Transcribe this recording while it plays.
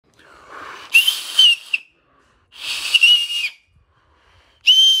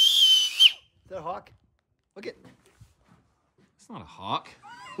a hawk? Look at. It's not a hawk.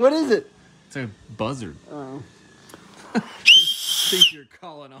 What is it? It's a buzzard. Oh. I think you're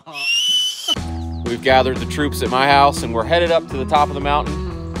calling a hawk. We've gathered the troops at my house and we're headed up to the top of the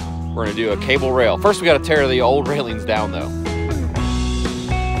mountain. We're gonna do a cable rail. First we gotta tear the old railings down though.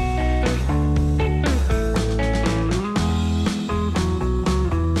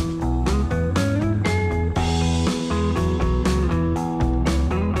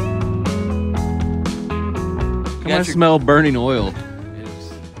 I smell burning oil.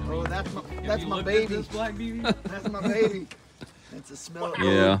 Oh, that's my baby. That's my baby. That's a smell.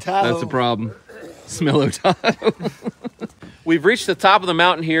 Yeah, that's a problem. Smell Tahoe. We've reached the top of the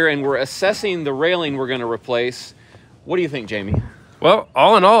mountain here and we're assessing the railing we're going to replace. What do you think, Jamie? Well,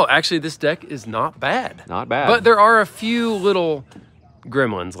 all in all, actually this deck is not bad. Not bad. But there are a few little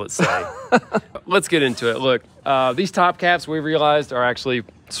gremlins, let's say. Let's get into it. Look, these top caps we realized are actually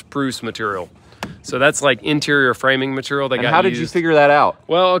spruce material. So that's like interior framing material that got used. How did you figure that out?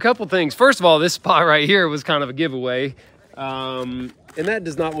 Well, a couple things. First of all, this spot right here was kind of a giveaway. And that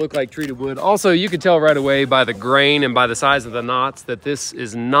does not look like treated wood. Also, you could tell right away by the grain and by the size of the knots that this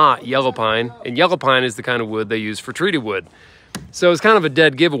is not yellow pine. And yellow pine is the kind of wood they use for treated wood. So it's kind of a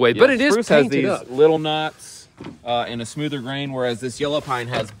dead giveaway, but it is spruce has painted these up. little knots in a smoother grain, whereas this yellow pine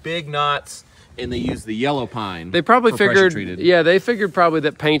has big knots and they use the yellow pine. They probably for figured, pressure treated. yeah, they figured probably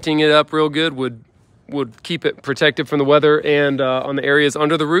that painting it up real good would keep it protected from the weather, and on the areas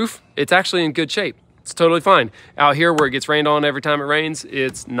under the roof, it's actually in good shape. It's totally fine. Out here where it gets rained on every time it rains,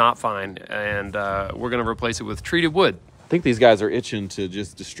 it's not fine, and we're gonna replace it with treated wood. I think these guys are itching to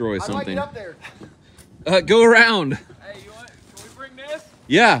just destroy How do I something. get up there? Go around. Hey, can we bring this?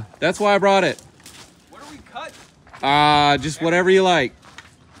 Yeah, that's why I brought it. What do we cut? Just whatever you like.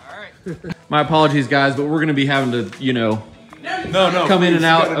 All right. My apologies, guys, but we're gonna be having to, you know, No, come in and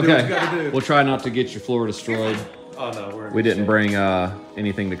out. Okay. We'll try not to get your floor destroyed. Oh no, We didn't bring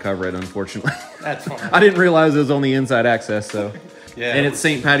anything to cover it, unfortunately. That's fine. I didn't realize it was on the inside access, so. Yeah. And it's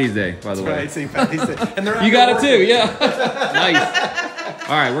St. Patty's Day, by the way. Right, St. Patty's Day. And they're You got it too, yeah. Nice.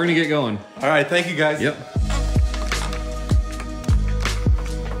 All right, we're gonna get going. All right, thank you guys. Yep.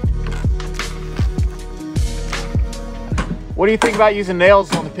 What do you think about using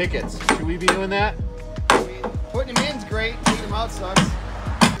nails on the pickets? Should we be doing that? Putting them in's great. Taking them out sucks.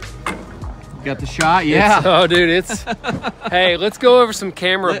 Got the shot? Yeah. Oh, dude, it's. Hey, let's go over some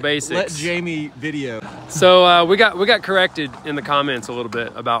camera basics. Let Jamie video. So we got corrected in the comments a little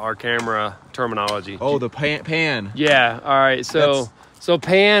bit about our camera terminology. Oh, the pan. Yeah. All right. So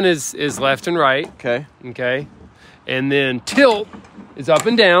pan is left and right. Okay. Okay. And then tilt is up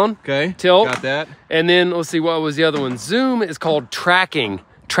and down. Okay. Tilt. Got that. And then let's see, what was the other one? Zoom is called tracking.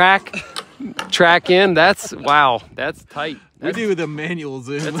 Track in. That's wow. That's tight. We do the manual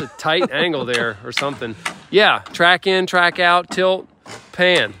zoom. That's a tight angle there or something. Yeah. Track in, track out, tilt,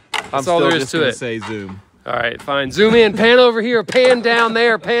 pan. That's all there is to it. Say zoom. All right, fine. Zoom in, pan over here, pan down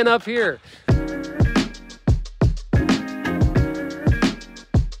there, pan up here.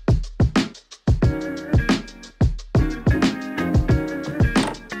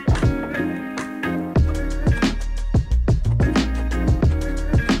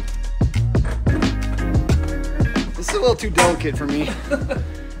 This is a little too delicate for me.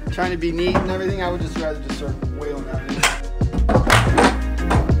 Trying to be neat and everything, I would just rather just start wailing down in.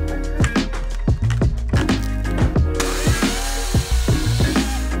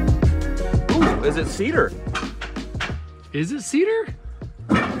 Ooh, is it cedar? Is it cedar?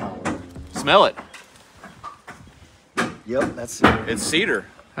 Smell it. Yep, that's it. It's cedar.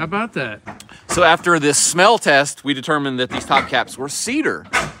 How about that? So after this smell test, we determined that these top caps were cedar,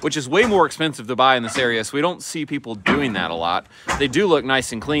 which is way more expensive to buy in this area, so we don't see people doing that a lot. They do look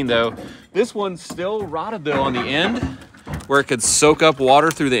nice and clean though. This one's still rotted though on the end, where it could soak up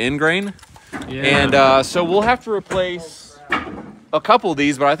water through the end grain. Yeah. And so we'll have to replace a couple of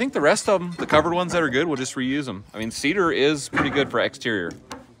these, but I think the rest of them, the covered ones that are good, we'll just reuse them. I mean, cedar is pretty good for exterior.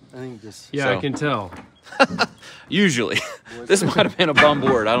 I think this. Yeah, So. I can tell. Usually. This might have been a bum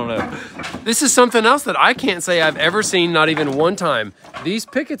board, I don't know. This is something else that I can't say I've ever seen, not even one time. These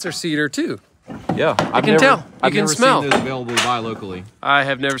pickets are cedar too. Yeah, I can tell. I've You can never smell. seen those available to buy locally. I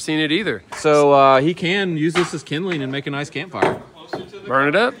have never seen it either. So he can use this as kindling and make a nice campfire. Burn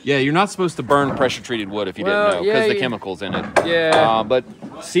it up? Yeah, you're not supposed to burn pressure treated wood if you Well, didn't know, because yeah, the you- chemicals in it. Yeah. But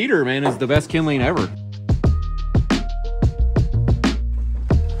cedar, man, is the best kindling ever.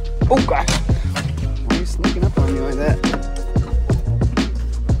 Oh gosh! Why are you sneaking up on me like that?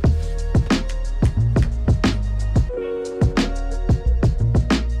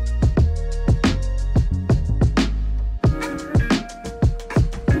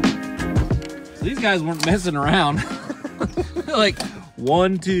 guys weren't messing around. Like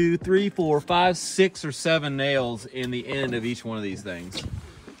 1, 2, 3, 4, 5, 6 or 7 nails in the end of each one of these things.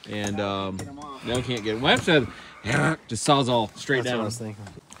 And they can't get them. Well, after just sawzall straight down. What I was thinking.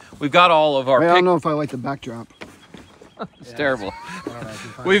 We've got all of our I don't know if I like the backdrop. It's terrible.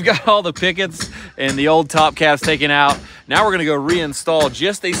 We've got all the pickets and the old top caps taken out. Now we're gonna go reinstall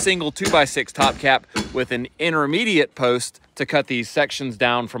just a single 2x6 top cap with an intermediate post to cut these sections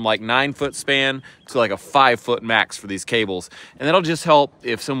down from like 9-foot span to like a 5-foot max for these cables. And that'll just help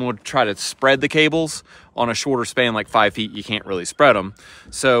if someone would try to spread the cables on a shorter span, like 5 feet, you can't really spread them.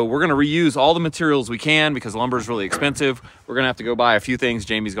 So we're gonna reuse all the materials we can because lumber is really expensive. We're gonna have to go buy a few things.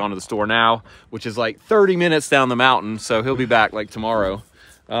 Jamie's gone to the store now, which is like 30 minutes down the mountain. So he'll be back like tomorrow.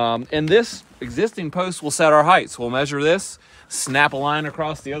 And this existing post will set our height. So we'll measure this, snap a line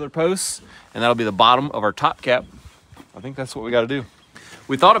across the other posts, and that'll be the bottom of our top cap. I think that's what we gotta do.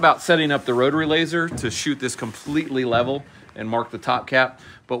 We thought about setting up the rotary laser to shoot this completely level and mark the top cap,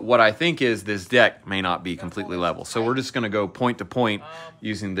 but what I think is this deck may not be completely level. So we're just gonna go point to point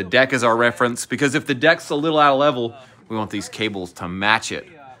using the deck as our reference, because if the deck's a little out of level, we want these cables to match it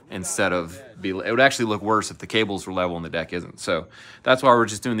instead of it would actually look worse if the cables were level and the deck isn't. So that's why we're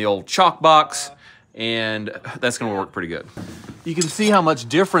just doing the old chalk box, and that's gonna work pretty good. You can see how much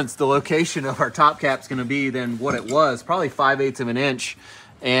difference the location of our top cap's gonna be than what it was, probably 5/8 of an inch.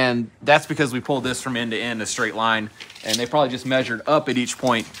 And that's because we pulled this from end to end, a straight line, and they probably just measured up at each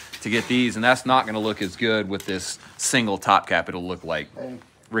point to get these, and that's not gonna look as good with this single top cap. It'll look like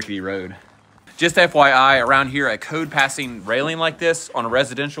rickety road. Just FYI, around here, a code passing railing like this on a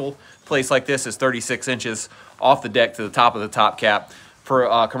residential place like this is 36 inches off the deck to the top of the top cap.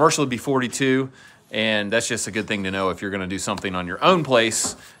 For commercial, it'd be 42, and that's just a good thing to know if you're gonna do something on your own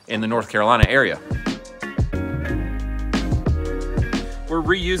place in the North Carolina area. We're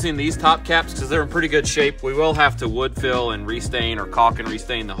reusing these top caps because they're in pretty good shape. We will have to wood fill and restain or caulk and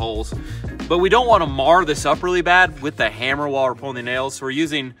restain the holes, but we don't want to mar this up really bad with the hammer while we're pulling the nails. So we're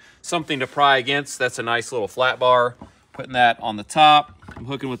using something to pry against. That's a nice little flat bar. Putting that on the top. I'm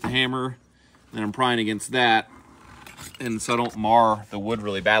hooking with the hammer, and I'm prying against that, and so I don't mar the wood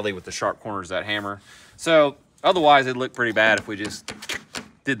really badly with the sharp corners of that hammer. So otherwise it'd look pretty bad if we just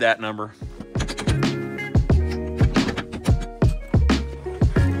did that number.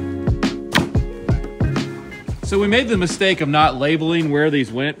 So we made the mistake of not labeling where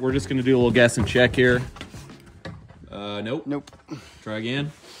these went. We're just gonna do a little guess and check here. Nope. Nope. Try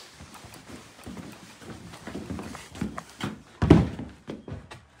again.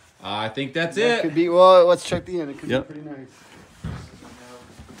 I think that's That it. could be, well, let's check the end. It could Yep. be pretty nice.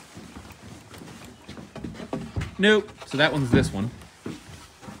 Nope. So that one's this one.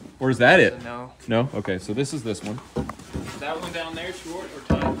 Or is that it? No. No? Okay, so this is this one. That one down there short or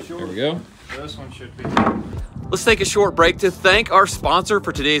tight? There we go. This one should be. Let's take a short break to thank our sponsor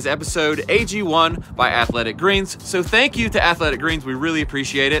for today's episode, AG1 by Athletic Greens. So thank you to Athletic Greens, we really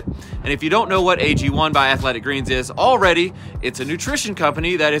appreciate it. And if you don't know what AG1 by Athletic Greens is already, it's a nutrition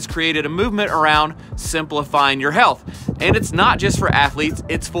company that has created a movement around simplifying your health. And it's not just for athletes,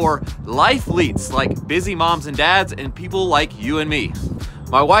 it's for life-leets like busy moms and dads and people like you and me.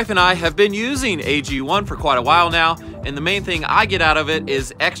 My wife and I have been using AG1 for quite a while now, and the main thing I get out of it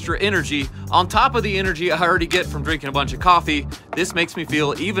is extra energy. On top of the energy I already get from drinking a bunch of coffee, this makes me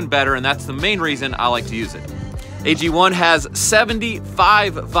feel even better, and that's the main reason I like to use it. AG1 has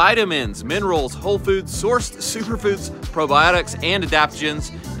 75 vitamins, minerals, whole foods, sourced superfoods, probiotics, and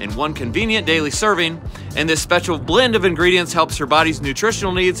adaptogens in one convenient daily serving. And this special blend of ingredients helps your body's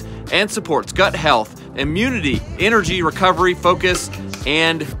nutritional needs and supports gut health, immunity, energy, recovery, focus,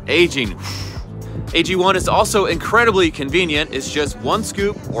 and aging. AG1 is also incredibly convenient. It's just one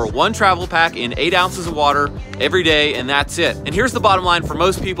scoop or one travel pack in 8 ounces of water every day, and that's it. And here's the bottom line for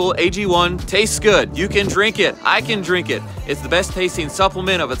most people, AG1 tastes good. You can drink it, I can drink it. It's the best tasting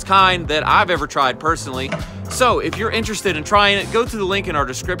supplement of its kind that I've ever tried personally. So if you're interested in trying it, go to the link in our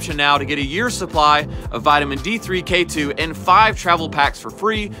description now to get a year's supply of vitamin D3, K2, and 5 travel packs for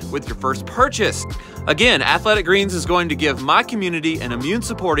free with your first purchase. Again, Athletic Greens is going to give my community an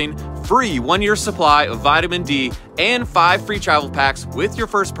immune-supporting, free 1-year supply of vitamin D and 5 free travel packs with your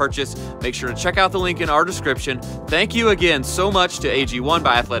first purchase. Make sure to check out the link in our description. Thank you again so much to AG1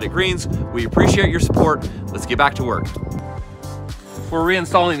 by Athletic Greens. We appreciate your support. Let's get back to work. We're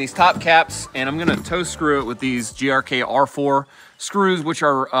reinstalling these top caps, and I'm gonna toe screw it with these GRK R4 screws, which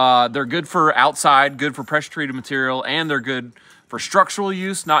are, they're good for outside, good for pressure-treated material, and they're good for structural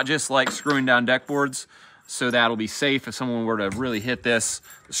use, not just like screwing down deck boards. So that'll be safe if someone were to really hit this.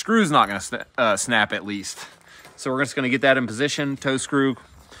 The screw's not gonna snap at least. So we're just gonna get that in position, toe screw,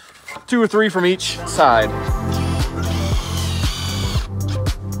 2 or 3 from each side.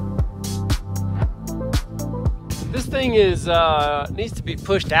 This thing is needs to be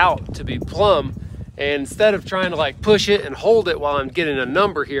pushed out to be plumb. And instead of trying to like push it and hold it while I'm getting a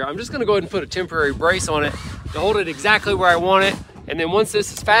number here, I'm just gonna go ahead and put a temporary brace on it to hold it exactly where I want it. And then once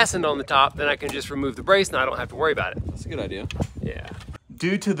this is fastened on the top, then I can just remove the brace and I don't have to worry about it. That's a good idea. Yeah.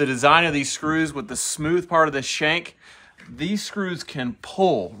 Due to the design of these screws with the smooth part of the shank, these screws can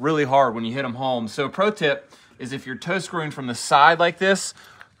pull really hard when you hit them home. So a pro tip is if you're toe screwing from the side like this,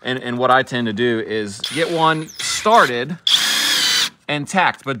 and what I tend to do is get one started and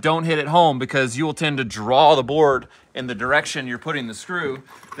tacked, but don't hit it home because you will tend to draw the board in the direction you're putting the screw.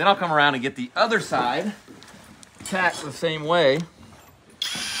 Then I'll come around and get the other side tacked the same way.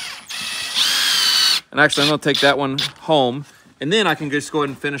 And actually, I'm gonna take that one home, and then I can just go ahead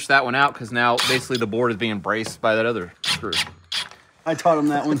and finish that one out because now basically the board is being braced by that other screw. I taught him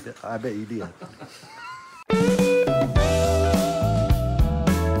that one. I bet you did.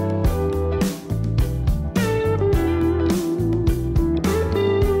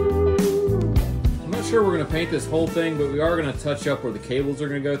 I'm not sure we're gonna paint this whole thing, but we are gonna touch up where the cables are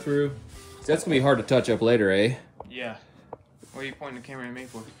gonna go through. So that's gonna be hard to touch up later, eh? Yeah. What are you pointing the camera at me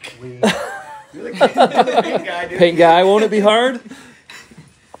for? You're the paint guy, dude. Paint guy, won't it be hard?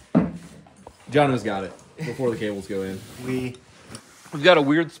 Jono's got it before the cables go in. We've got a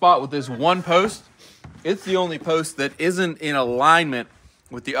weird spot with this one post. It's the only post that isn't in alignment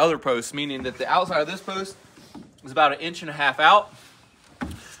with the other posts, meaning that the outside of this post is about 1.5 inches out,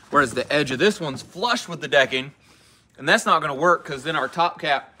 whereas the edge of this one's flush with the decking, and that's not gonna work because then our top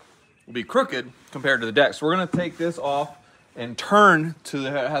cap will be crooked compared to the deck. So we're gonna take this off and turn to the,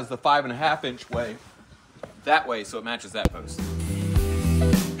 it has the 5.5 inch way, that way, so it matches that post.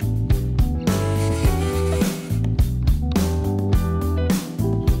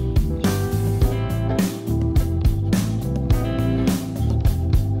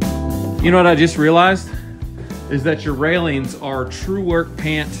 You know what I just realized? Is that your railings are True Work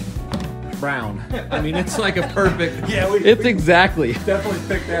Pant brown. I mean, it's like a perfect, Yeah, it's exactly. definitely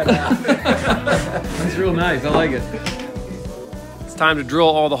picked that out. It's real nice, I like it. It's time to drill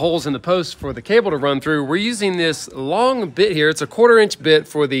all the holes in the post for the cable to run through. We're using this long bit here. It's a 1/4 inch bit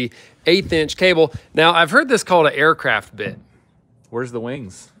for the 1/8 inch cable. Now, I've heard this called an aircraft bit. Where's the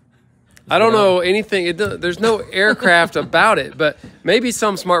wings? I don't know anything. There's no aircraft about it, but maybe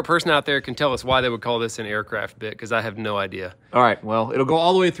some smart person out there can tell us why they would call this an aircraft bit, because I have no idea. All right, well, it'll go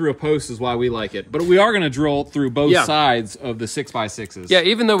all the way through a post is why we like it. But we are going to drill through both sides of the 6x6s. Yeah,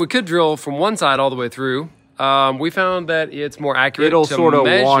 even though we could drill from one side all the way through, we found that it's more accurate It'll to sort of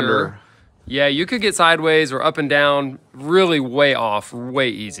measure. wander. Yeah, you could get sideways or up and down really way off, way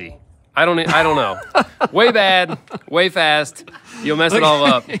easy. I don't know. Way bad, way fast. You'll mess it all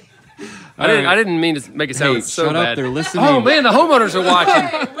up. I didn't mean to make it sound so shut bad. up, they're listening. Oh man, the homeowners are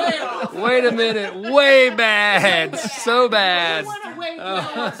watching. Wait a minute, way bad, so bad.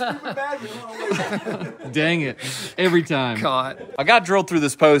 Dang it, every time. God. I got drilled through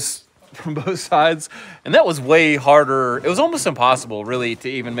this post from both sides, and that was way harder. It was almost impossible, really, to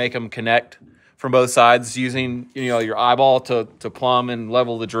even make them connect from both sides using your eyeball to plumb and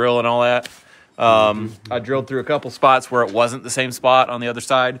level the drill and all that. I drilled through a couple spots where it wasn't the same spot on the other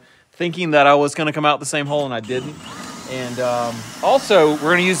side, thinking that I was going to come out the same hole, and I didn't. And also,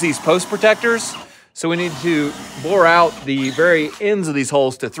 we're going to use these post protectors, so we need to bore out the very ends of these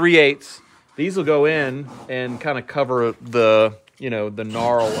holes to 3/8. These will go in and kind of cover the the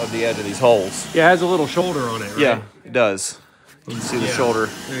gnarl of the edge of these holes. Yeah, it has a little shoulder on it, right? Yeah, it does. You can see the shoulder.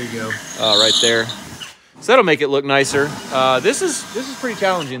 There you go. Right there. So that'll make it look nicer. This is pretty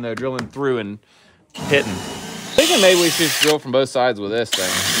challenging though, drilling through and hitting. Thinking maybe we should just drill from both sides with this thing.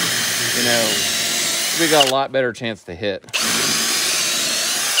 We got a lot better chance to hit.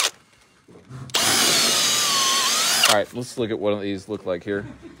 All right, let's look at what these look like here.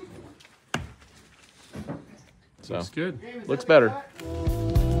 So Looks good. looks better.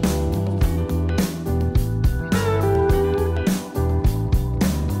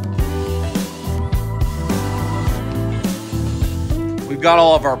 We've got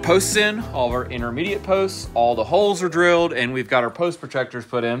all of our posts in, all of our intermediate posts, all the holes are drilled, and we've got our post protectors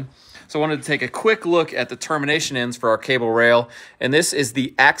put in. So I wanted to take a quick look at the termination ends for our cable rail. And this is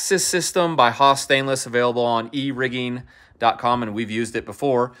the Axis system by Haas Stainless, available on erigging.com, and we've used it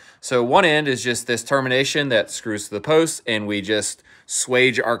before. So one end is just this termination that screws to the post, and we just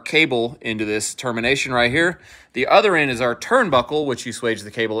swage our cable into this termination right here. The other end is our turnbuckle, which you swage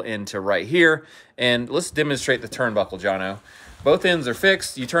the cable into right here. And let's demonstrate the turnbuckle, Jono. Both ends are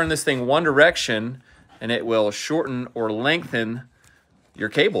fixed. You turn this thing one direction, and it will shorten or lengthen your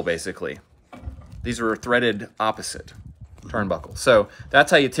cable, basically. These are threaded opposite turnbuckles. So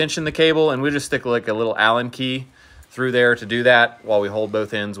that's how you tension the cable, and we just stick like a little Allen key through there to do that while we hold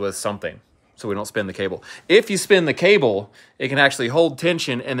both ends with something so we don't spin the cable. If you spin the cable, it can actually hold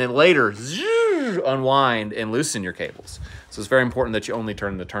tension and then later unwind and loosen your cables. So it's very important that you only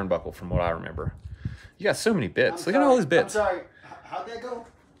turn the turnbuckle from what I remember. You got so many bits. Look at all these bits. I'm sorry. How'd that go?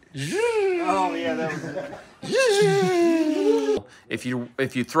 Oh yeah, that was it.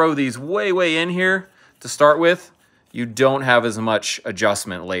 If you throw these way in here to start with, you don't have as much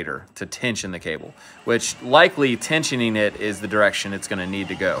adjustment later to tension the cable, which likely tensioning it is the direction it's going to need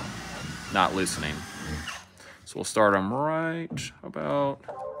to go, not loosening. So we'll start them right about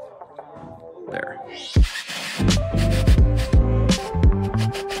there.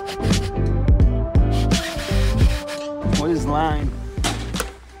 What is line?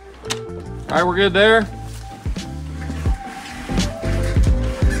 All right, we're good there.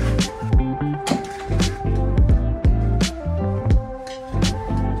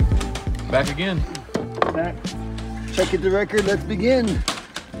 Back again. Back. Check it the record. Let's begin.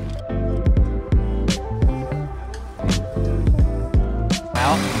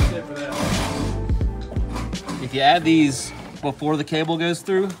 Out. If you add these before the cable goes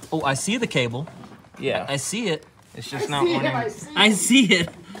through. Oh, I see the cable. Yeah. I see it. It's just not see it, wanting. I see it,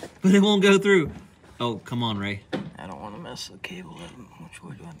 but it won't go through. Oh, come on, Ray. I don't want to mess the cable up. Which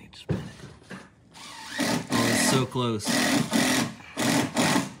way do I need to spin it? Oh, it's so close.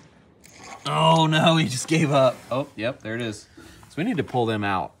 Oh no, he just gave up. Oh, yep, there it is. So we need to pull them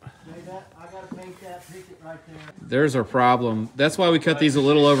out. I gotta make that picket right there. There's our problem. That's why we cut these a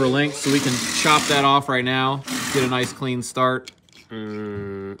little over length, so we can chop that off right now. Get a nice clean start.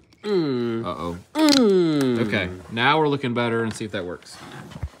 Uh-oh. Okay, now we're looking better, and see if that works.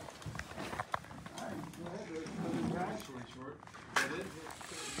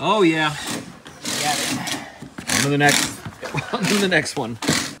 Oh yeah. On to the next. On to the next one.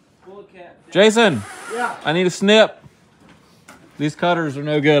 Jason. Yeah. I need a snip. These cutters are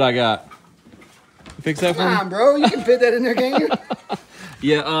no good. I got. You fix that for Come me? on, bro. You can fit that in there, can you?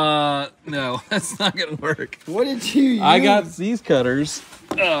 Yeah. No, that's not gonna work. What did you use? I got these cutters.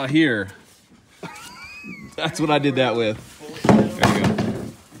 Here. That's what I did that with. There you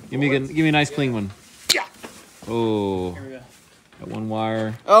go. Give me a nice clean one. Yeah. Oh. Got one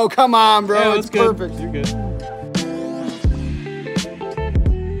wire. Oh, come on, bro. Yeah, it's that's good. perfect. You're good.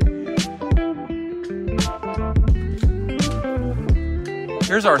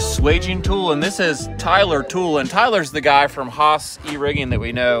 Here's our swaging tool, and this is Tyler Tool, and Tyler's the guy from Haas E-Rigging that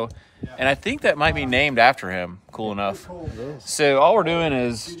we know, and I think that might be named after him. Cool enough. So all we're doing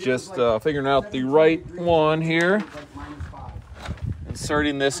is just figuring out the right one here,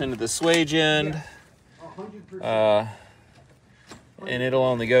 inserting this into the swage end, and it'll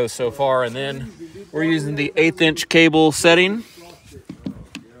only go so far, and then we're using the 1/8 inch cable setting,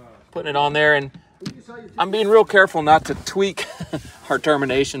 putting it on there, and I'm being real careful not to tweak our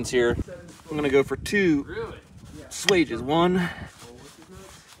terminations here. I'm gonna go for 2 swages. 1,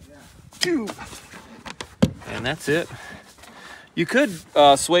 2, and that's it. You could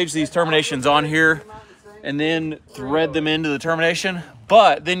swage these terminations on here and then thread them into the termination,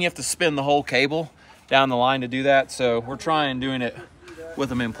 but then you have to spin the whole cable down the line to do that. So we're trying doing it with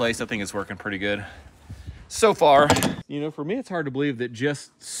them in place. I think it's working pretty good so far. You know, for me, it's hard to believe that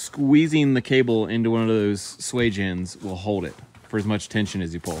just squeezing the cable into one of those swage ends will hold it for as much tension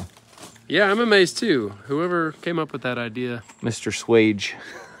as you pull. Yeah, I'm amazed too. Whoever came up with that idea. Mr. Swage.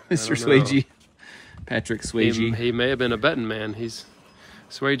 Mr. Swagey. Patrick Swagey. He may have been a betting man. He's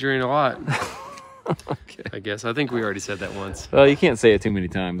swagering a lot. Okay. I guess. I think we already said that once. Well, you can't say it too many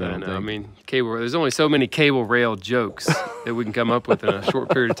times, I I don't know. think. I mean, there's only so many cable rail jokes that we can come up with in a short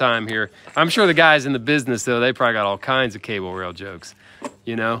period of time here. I'm sure the guys in the business, though, they probably got all kinds of cable rail jokes.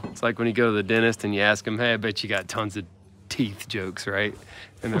 You know, it's like when you go to the dentist and you ask them, hey, I bet you got tons of teeth jokes, right?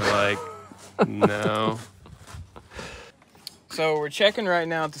 And they're like, no. So we're checking right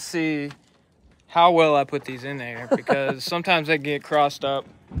now to see how well I put these in there, because sometimes they get crossed up,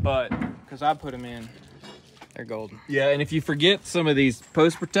 but because I put them in, they're golden. Yeah, and if you forget some of these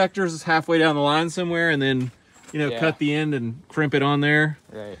post protectors halfway down the line somewhere and then, you know, cut the end and crimp it on there,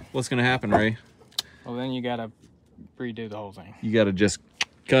 Right. what's going to happen, Ray? Well, then you got to redo the whole thing. You got to just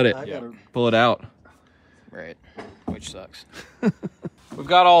cut it, pull it out. Right. Which sucks. We've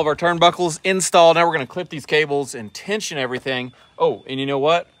got all of our turnbuckles installed. Now we're going to clip these cables and tension everything. Oh, and you know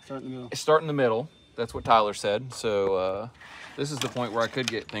what? Start in the middle. Start in the middle. That's what Tyler said. So this is the point where I could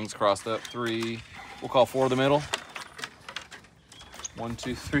get things crossed up. 3, we'll call 4 the middle. 1,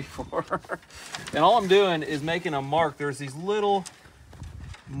 2, 3, 4. And all I'm doing is making a mark. There's these little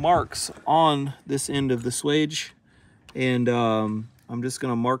marks on this end of the swage, and I'm just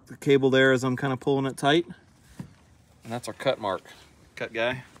gonna mark the cable there as I'm kind of pulling it tight. And that's our cut mark. Cut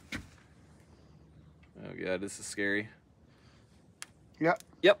guy. Oh god, this is scary. Yep.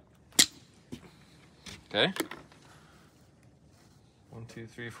 Yep. Okay. 1, 2,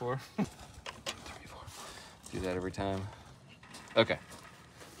 3, 4. 3, 4. Do that every time. Okay.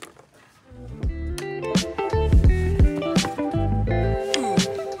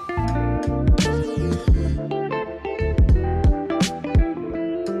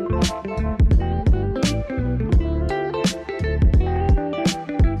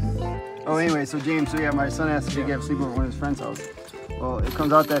 Oh, anyway, so James, so yeah, my son asked if he could have sleepover at one of his friend's house. Well, it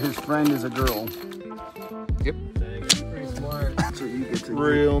comes out that his friend is a girl. Yep. Pretty smart. That's what you get to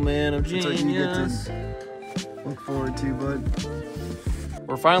Real man of That's what you get genius. to look forward to, bud.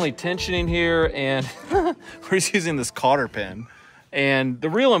 We're finally tensioning here, and we're just using this cotter pin. And the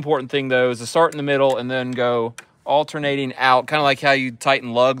real important thing, though, is to start in the middle and then go alternating out, kind of like how you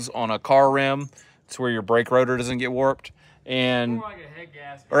tighten lugs on a car rim. It's where your brake rotor doesn't get warped. And More like a head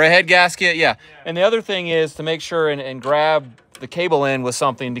gasket. or a head gasket, yeah. And the other thing is to make sure and grab the cable end with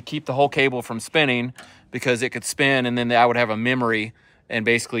something to keep the whole cable from spinning, because it could spin and then I would have a memory and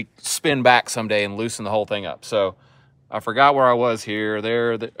basically spin back someday and loosen the whole thing up. So I forgot where I was here.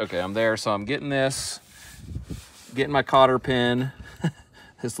 Okay, I'm there. So I'm getting this, getting my cotter pin.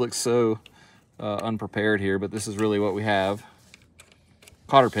 This looks so unprepared here, but this is really what we have.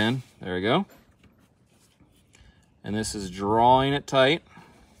 Cotter pin, there we go. And this is drawing it tight.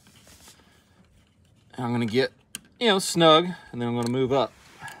 And I'm gonna get, snug, and then I'm gonna move up.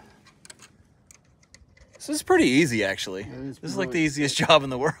 This is pretty easy, actually. This is like the easiest job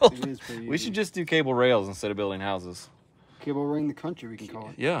in the world. It is pretty We easy. should just do cable rails instead of building houses. Cable ring the country, we can call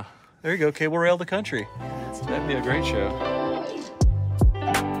it. Yeah, there you go, cable rail the country. That'd be a great show.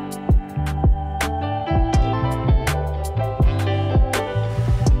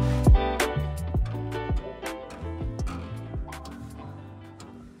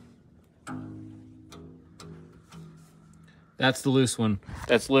 That's the loose one.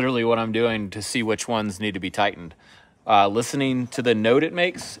 That's literally what I'm doing to see which ones need to be tightened. Listening to the note it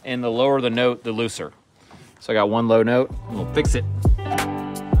makes, and the lower the note, the looser. So I got one low note, and we'll fix it.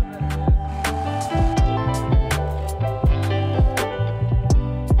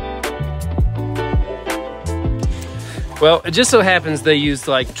 Well, it just so happens they used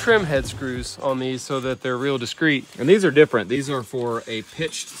like trim head screws on these so that they're real discreet. And these are different. These are for a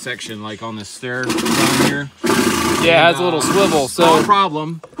pitched section, like on the stair down here. Yeah, it has a little swivel. No So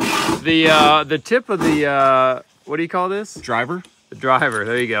problem. the tip of the what do you call this? Driver. The driver.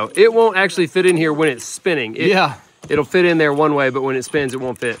 There you go. It won't actually fit in here when it's spinning. It'll fit in there one way, but when it spins, it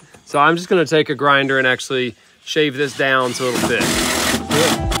won't fit. So I'm just going to take a grinder and actually shave this down so it'll fit.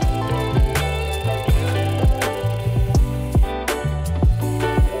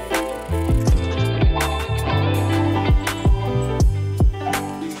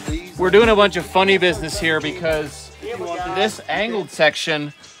 We're doing a bunch of funny business here because this angled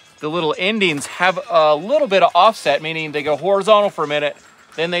section, the little endings have a little bit of offset, meaning they go horizontal for a minute,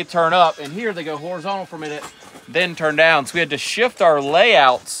 then they turn up, and here they go horizontal for a minute, then turn down. So we had to shift our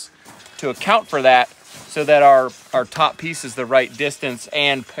layouts to account for that so that our top piece is the right distance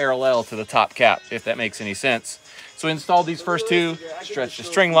and parallel to the top cap, if that makes any sense. So we installed these first two, stretched a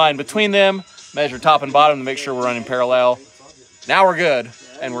string line between them, measured top and bottom to make sure we're running parallel. Now we're good,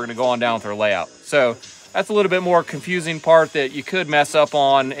 and we're gonna go on down with our layout. So that's a little bit more confusing part that you could mess up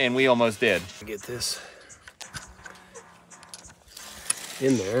on, and we almost did. Get this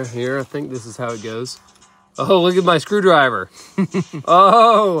in there. Here, I think this is how it goes. Oh, look at my screwdriver.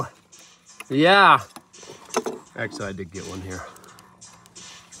 Oh, yeah. Actually, I did get one here.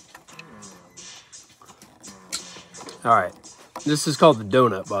 All right, this is called the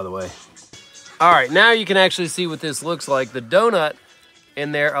donut, by the way. All right, now you can actually see what this looks like. The donut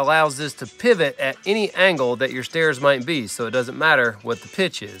in there allows this to pivot at any angle that your stairs might be, so it doesn't matter what the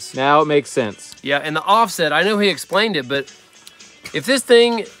pitch is. Now it makes sense. Yeah, and the offset, I know he explained it, but if this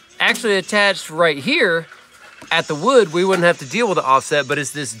thing actually attached right here at the wood, we wouldn't have to deal with the offset, but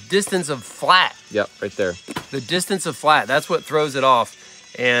it's this distance of flat. Yep, right there. The distance of flat, that's what throws it off.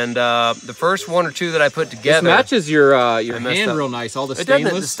 And the first one or two that I put together. This matches your hand up. real nice, all the It doesn't,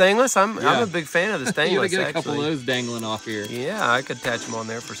 stainless. the stainless, I'm a big fan of the You stainless, gotta get a couple actually. of those dangling off here. Yeah, I could attach them on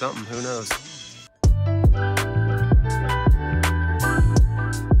there for something, who knows.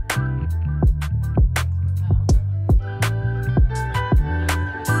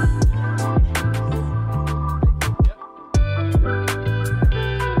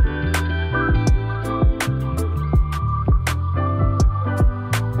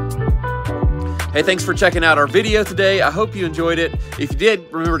 Hey, thanks for checking out our video today. I hope you enjoyed it. If you did,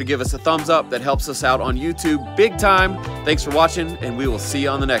 remember to give us a thumbs up. That helps us out on YouTube big time. Thanks for watching, and we will see you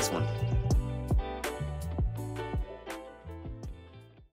on the next one.